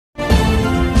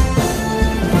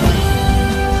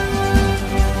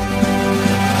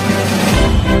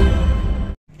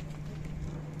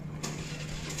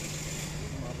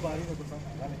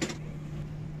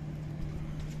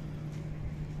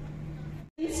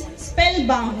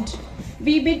spellbound.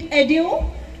 We bid adieu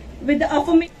with the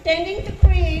affirmation tending to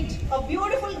create a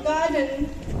beautiful garden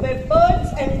where birds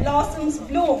and blossoms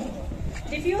bloom,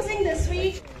 diffusing the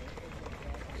sweet.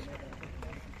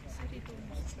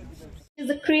 It is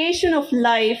the creation of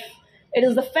life. It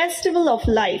is the festival of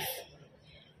life.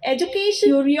 Education,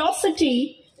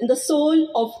 curiosity in the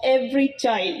soul of every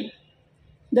child.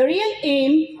 The real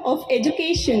aim of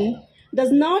education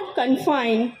does not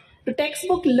confine to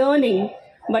textbook learning,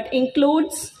 but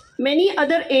includes many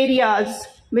other areas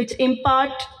which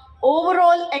impart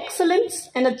overall excellence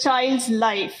in a child's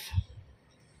life.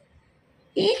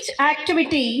 Each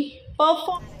activity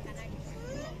performed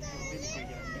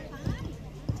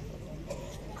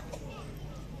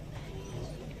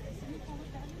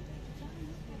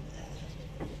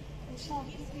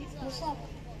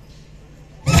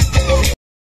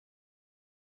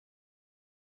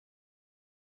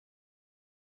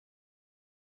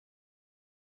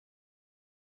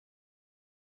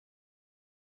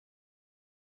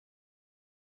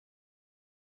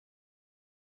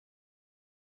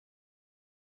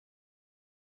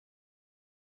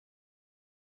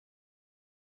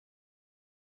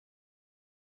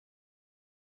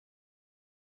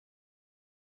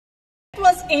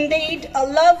was indeed a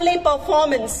lovely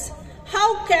performance.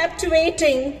 How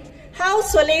captivating, how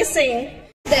solacing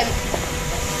them.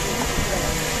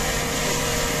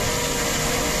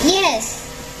 Yes,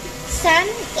 sun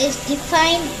is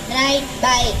defined bright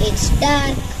by its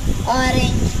dark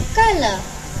orange color.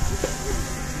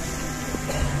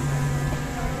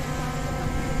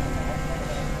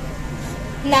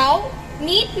 Now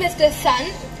meet Mr. Sun,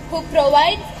 who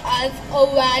provides us a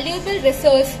valuable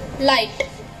resource, light.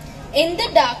 In the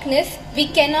darkness, we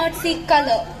cannot see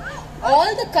color.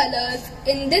 All the colors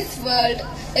in this world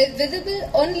is visible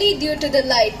only due to the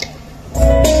light.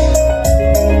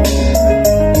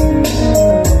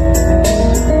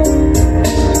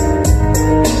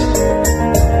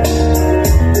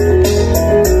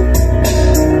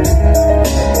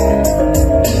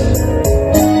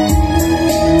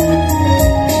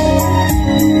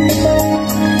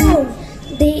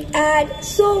 They add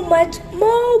so much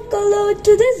more color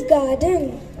to this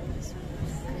garden.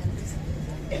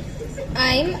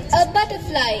 I'm a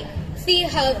butterfly. See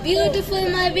how beautiful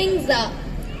my wings are,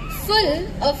 full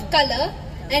of color,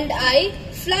 and I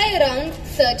fly around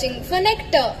searching for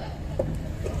nectar.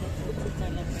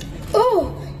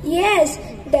 Oh, yes,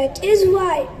 that is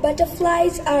why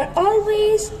butterflies are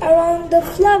always around the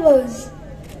flowers.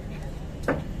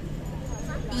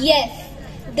 Yes,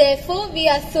 therefore we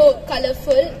are so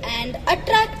colorful and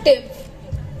attractive.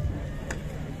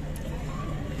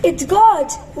 It's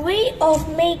God's way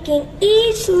of making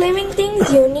each living thing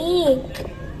unique.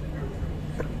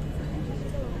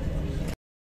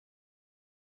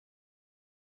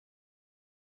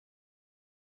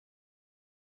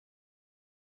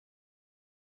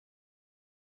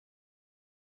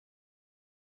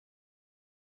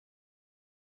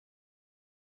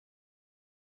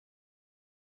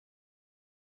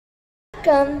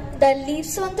 Come, the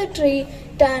leaves on the tree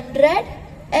turn red,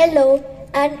 yellow,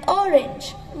 and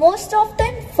orange. Most of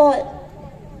them fall.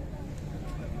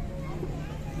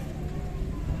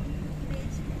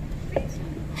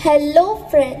 Hello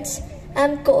friends,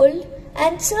 I'm cold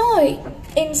and snowy.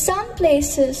 In some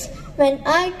places, when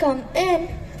I come in,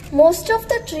 most of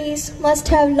the trees must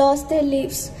have lost their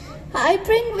leaves. I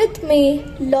bring with me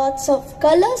lots of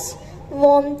colors,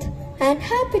 warmth, and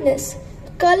happiness.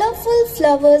 Colorful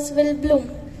flowers will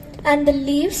bloom, and the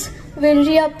leaves will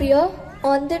reappear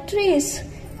on the trees.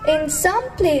 In some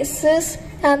places,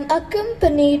 I am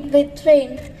accompanied with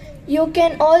rain. You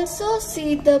can also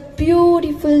see the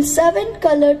beautiful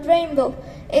 7-colored rainbow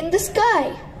in the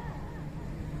sky.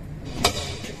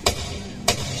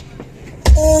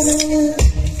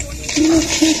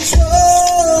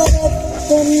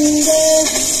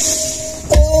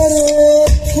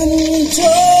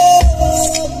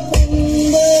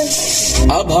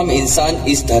 अब हम इंसान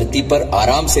इस धरती पर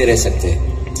आराम से रह सकते हैं,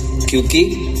 क्योंकि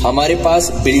हमारे पास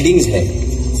बिल्डिंग्स है,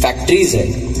 फैक्ट्रीज है,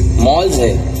 मॉल्स है,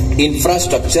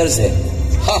 इंफ्रास्ट्रक्चर्स है।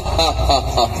 हा हा हा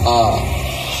हा हा।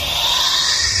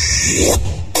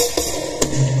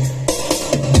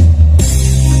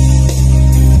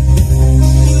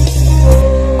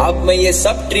 अब मैं ये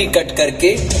सब ट्री कट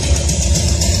करके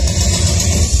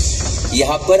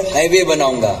यहाँ पर हाईवे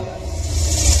बनाऊंगा।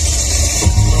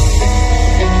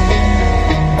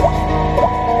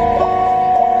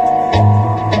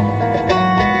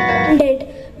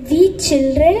 We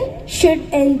children should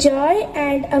enjoy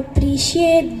and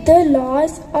appreciate the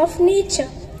laws of nature.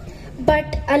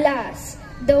 But alas,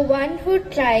 the one who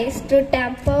tries to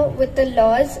tamper with the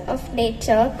laws of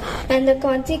nature, and the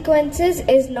consequences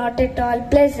is not at all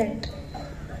pleasant.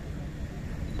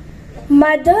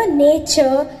 Mother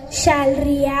Nature shall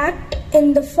react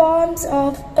in the forms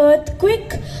of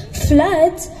earthquake,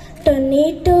 floods,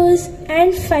 tornadoes,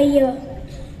 and fire.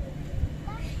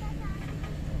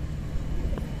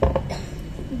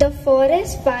 The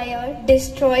forest fire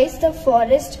destroys the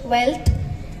forest wealth,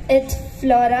 its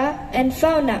flora and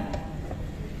fauna.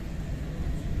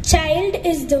 Child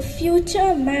is the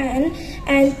future man,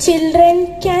 and children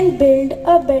can build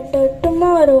a better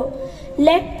tomorrow.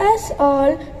 Let us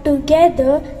all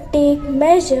together take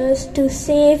measures to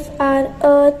save our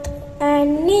earth and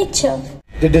nature.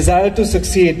 The desire to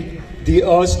succeed, the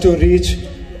urge to reach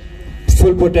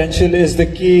full potential is the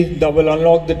key that will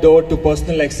unlock the door to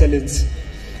personal excellence.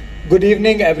 Good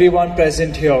evening, everyone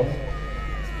present here.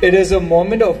 It is a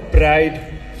moment of pride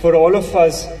for all of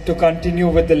us to continue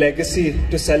with the legacy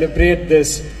to celebrate this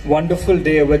wonderful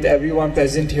day with everyone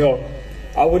present here.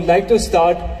 I would like to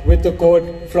start with a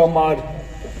quote from our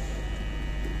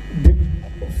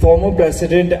former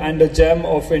president and a gem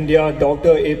of India,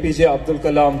 Dr. APJ Abdul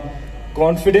Kalam.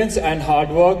 Confidence and hard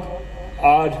work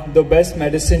are the best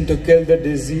medicine to kill the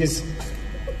disease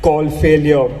called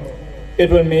failure. It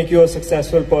will make you a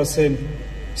successful person.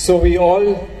 So we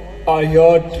all are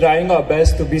here trying our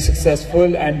best to be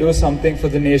successful and do something for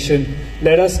the nation.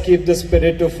 Let us keep the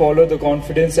spirit to follow the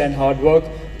confidence and hard work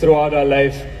throughout our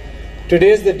life.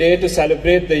 Today is the day to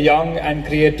celebrate the young and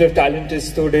creative, talented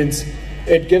students.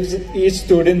 It gives each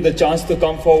student the chance to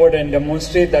come forward and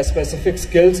demonstrate their specific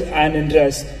skills and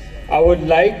interests. I would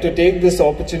like to take this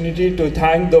opportunity to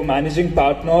thank the managing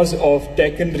partners of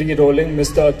Tech and Re-Rolling,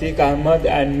 Mr. Atiq Ahmed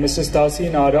and Mrs.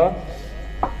 Tahsin Ara,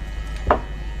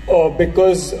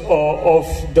 because of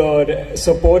the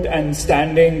support and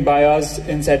standing by us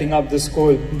in setting up the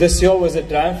school. This year was a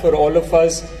triumph for all of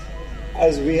us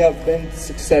as we have been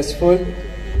successful.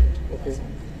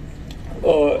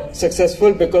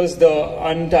 Successful because the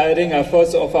untiring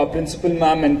efforts of our principal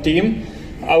ma'am and team.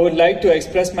 I would like to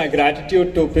express my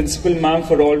gratitude to Principal Ma'am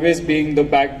for always being the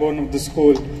backbone of the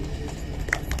school.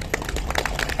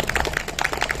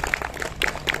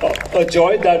 A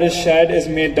joy that is shared is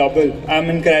made double. I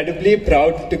am incredibly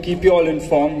proud to keep you all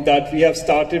informed that we have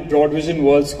started Broadvision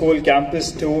World School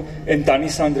Campus 2 in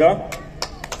Tanisandra.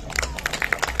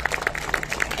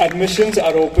 Admissions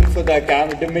are open for the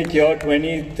academic year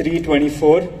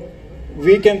 23-24.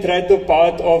 We can tread the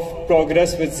path of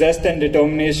progress with zest and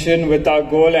determination with our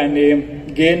goal and aim,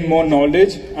 gain more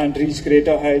knowledge and reach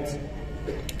greater heights.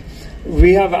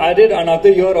 We have added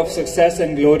another year of success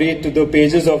and glory to the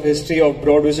pages of history of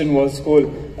Broadvision World School.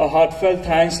 A heartfelt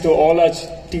thanks to all our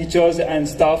teachers and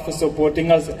staff for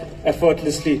supporting us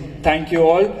effortlessly. Thank you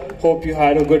all. Hope you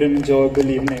had a good and enjoyable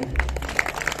evening.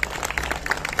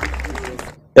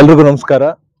 ಎಲ್ರಿಗೂ ನಮಸ್ಕಾರ.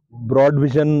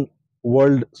 ಬ್ರಾಡ್ವಿಷನ್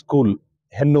world school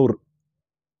ಹೆನ್ನೂರ್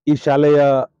ಈ ಶಾಲೆಯ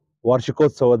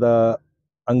ವಾರ್ಷಿಕೋತ್ಸವದ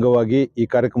ಅಂಗವಾಗಿ ಈ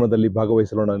ಕಾರ್ಯಕ್ರಮದಲ್ಲಿ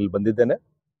ಭಾಗವಹಿಸಲು ನಾನು ಇಲ್ಲಿ ಬಂದಿದ್ದೇನೆ.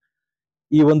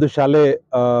 ಈ ಒಂದು ಶಾಲೆ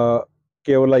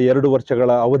ಕೇವಲ 2 ವರ್ಷಗಳ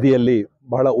ಅವಧಿಯಲ್ಲಿ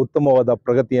ಬಹಳ ಉತ್ತಮವಾದ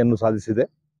ಪ್ರಗತಿಯನ್ನು ಸಾಧಿಸಿದೆ.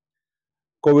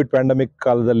 ಕೋವಿಡ್ ಪ್ಯಾಂಡಮಿಕ್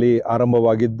ಕಾಲದಲ್ಲಿ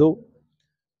ಆರಂಭವಾಗಿದ್ದು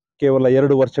ಕೇವಲ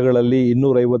 2 ವರ್ಷಗಳಲ್ಲಿ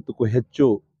 250ಕ್ಕೂ ಹೆಚ್ಚು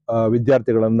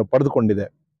ವಿದ್ಯಾರ್ಥಿಗಳನ್ನು ಪಡೆದುಕೊಂಡಿದೆ.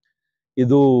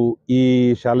 ಇದು ಈ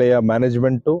ಶಾಲೆಯ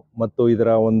ಮ್ಯಾನೇಜ್ಮೆಂಟು ಮತ್ತು ಇದರ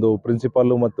ಒಂದು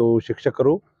ಪ್ರಿನ್ಸಿಪಾಲು ಮತ್ತು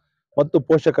ಶಿಕ್ಷಕರು ಮತ್ತು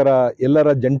ಪೋಷಕರ ಎಲ್ಲರ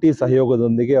ಜಂಟಿ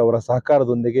ಸಹಯೋಗದೊಂದಿಗೆ ಅವರ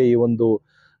ಸಹಕಾರದೊಂದಿಗೆ ಈ ಒಂದು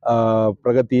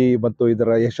ಪ್ರಗತಿ ಮತ್ತು ಇದರ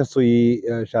ಯಶಸ್ಸು ಈ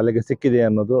ಶಾಲೆಗೆ ಸಿಕ್ಕಿದೆ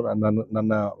ಅನ್ನೋದು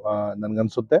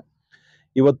ನನಗನ್ಸುತ್ತೆ.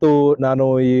 ಇವತ್ತು ನಾನು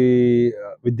ಈ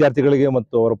ವಿದ್ಯಾರ್ಥಿಗಳಿಗೆ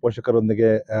ಮತ್ತು ಅವರ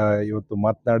ಪೋಷಕರೊಂದಿಗೆ ಇವತ್ತು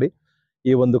ಮಾತನಾಡಿ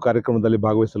ಈ ಒಂದು ಕಾರ್ಯಕ್ರಮದಲ್ಲಿ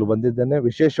ಭಾಗವಹಿಸಲು ಬಂದಿದ್ದೇನೆ.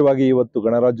 ವಿಶೇಷವಾಗಿ ಇವತ್ತು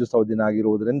ಗಣರಾಜ್ಯೋತ್ಸವ ದಿನ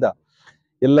ಆಗಿರುವುದರಿಂದ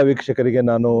ಎಲ್ಲ ವೀಕ್ಷಕರಿಗೆ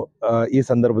ನಾನು ಈ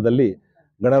ಸಂದರ್ಭದಲ್ಲಿ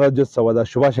ಗಣರಾಜ್ಯೋತ್ಸವದ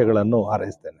ಶುಭಾಶಯಗಳನ್ನು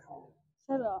ಹಾರೈಸ್ತೇನೆ.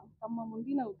 ಸರ್, ತಮ್ಮ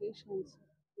ಮುಂದಿನ ಉದ್ದೇಶ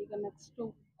ಈಗ ನೆಕ್ಸ್ಟ್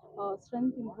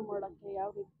ಸ್ಟ್ರೆಂತ್ ಇಂಪ್ರೂವ್ ಮಾಡೋಕ್ಕೆ ಯಾವ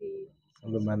ರೀತಿ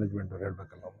ಮ್ಯಾನೇಜ್ಮೆಂಟ್ ಅವ್ರು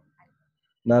ಹೇಳ್ಬೇಕಲ್ಲ.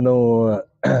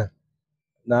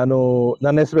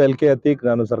 ನನ್ನ ಹೆಸರು LK ಅತೀಕ್.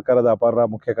 ನಾನು ಸರ್ಕಾರದ ಅಪರ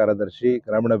ಮುಖ್ಯ ಕಾರ್ಯದರ್ಶಿ,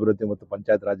 ಗ್ರಾಮೀಣಾಭಿವೃದ್ಧಿ ಮತ್ತು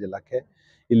ಪಂಚಾಯತ್ ರಾಜ್ ಇಲಾಖೆ.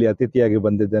 ಇಲ್ಲಿ ಅತಿಥಿಯಾಗಿ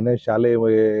ಬಂದಿದ್ದೇನೆ. ಶಾಲೆಯ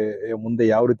ಮುಂದೆ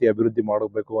ಯಾವ ರೀತಿ ಅಭಿವೃದ್ಧಿ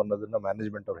ಮಾಡಬೇಕು ಅನ್ನೋದನ್ನ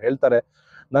ಮ್ಯಾನೇಜ್ಮೆಂಟ್ ಅವ್ರು ಹೇಳ್ತಾರೆ.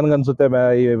 ನನಗನ್ಸುತ್ತೆ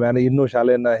ಇನ್ನೂ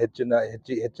ಶಾಲೆಯನ್ನು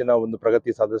ಹೆಚ್ಚಿನ ಒಂದು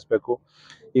ಪ್ರಗತಿ ಸಾಧಿಸಬೇಕು.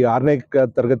 ಈಗ 6ನೇ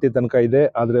ತರಗತಿ ತನಕ ಇದೆ,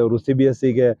 ಆದರೆ ಅವರು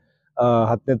CBSEಗೆ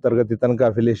 10ನೇ ತರಗತಿ ತನಕ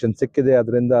ಅಫಿಲಿಯೇಷನ್ ಸಿಕ್ಕಿದೆ.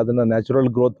 ಅದರಿಂದ ಅದನ್ನು ನ್ಯಾಚುರಲ್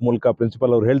ಗ್ರೋತ್ ಮೂಲಕ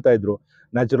ಪ್ರಿನ್ಸಿಪಲ್ ಅವ್ರು ಹೇಳ್ತಾ ಇದ್ರು,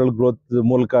 ನ್ಯಾಚುರಲ್ ಗ್ರೋತ್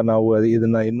ಮೂಲಕ ನಾವು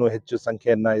ಇದನ್ನ ಇನ್ನೂ ಹೆಚ್ಚು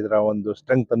ಸಂಖ್ಯೆಯನ್ನು ಇದರ ಒಂದು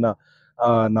ಸ್ಟ್ರೆಂಗ್ತನ್ನು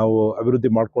ನಾವು ಅಭಿವೃದ್ಧಿ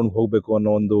ಮಾಡ್ಕೊಂಡು ಹೋಗಬೇಕು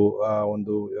ಅನ್ನೋ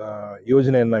ಒಂದು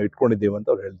ಯೋಜನೆಯನ್ನು ಇಟ್ಕೊಂಡಿದ್ದೀವಿ ಅಂತ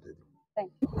ಅವ್ರು ಹೇಳ್ತಿದ್ರು.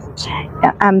 Thank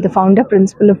you. I'm the founder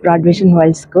principal of Broadvision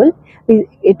World School.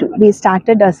 We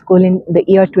started our school in the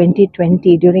year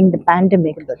 2020 during the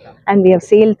pandemic, and we have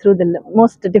sailed through the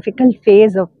most difficult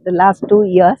phase of the last 2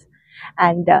 years.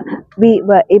 And we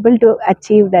were able to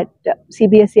achieve that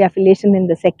CBSE affiliation in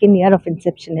the second year of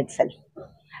inception itself.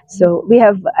 So we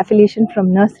have affiliation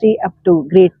from nursery up to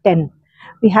grade 10.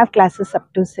 We have classes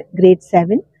up to grade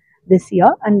 7 this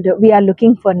year, and we are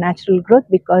looking for natural growth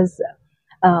because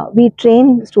we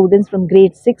train students from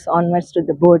grade 6 onwards to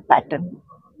the board pattern.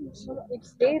 So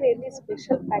is there any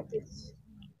special package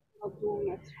of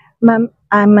doing it? Ma'am,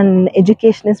 I'm an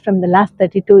educationist from the last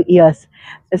 32 years.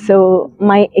 So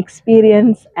my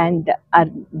experience and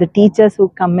the teachers who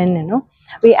come in,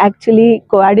 we actually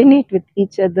coordinate with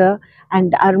each other,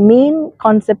 and our main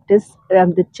concept is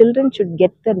the children should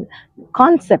get the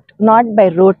concept, not by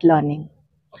rote learning.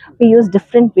 We use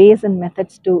different ways and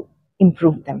methods to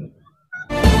improve them.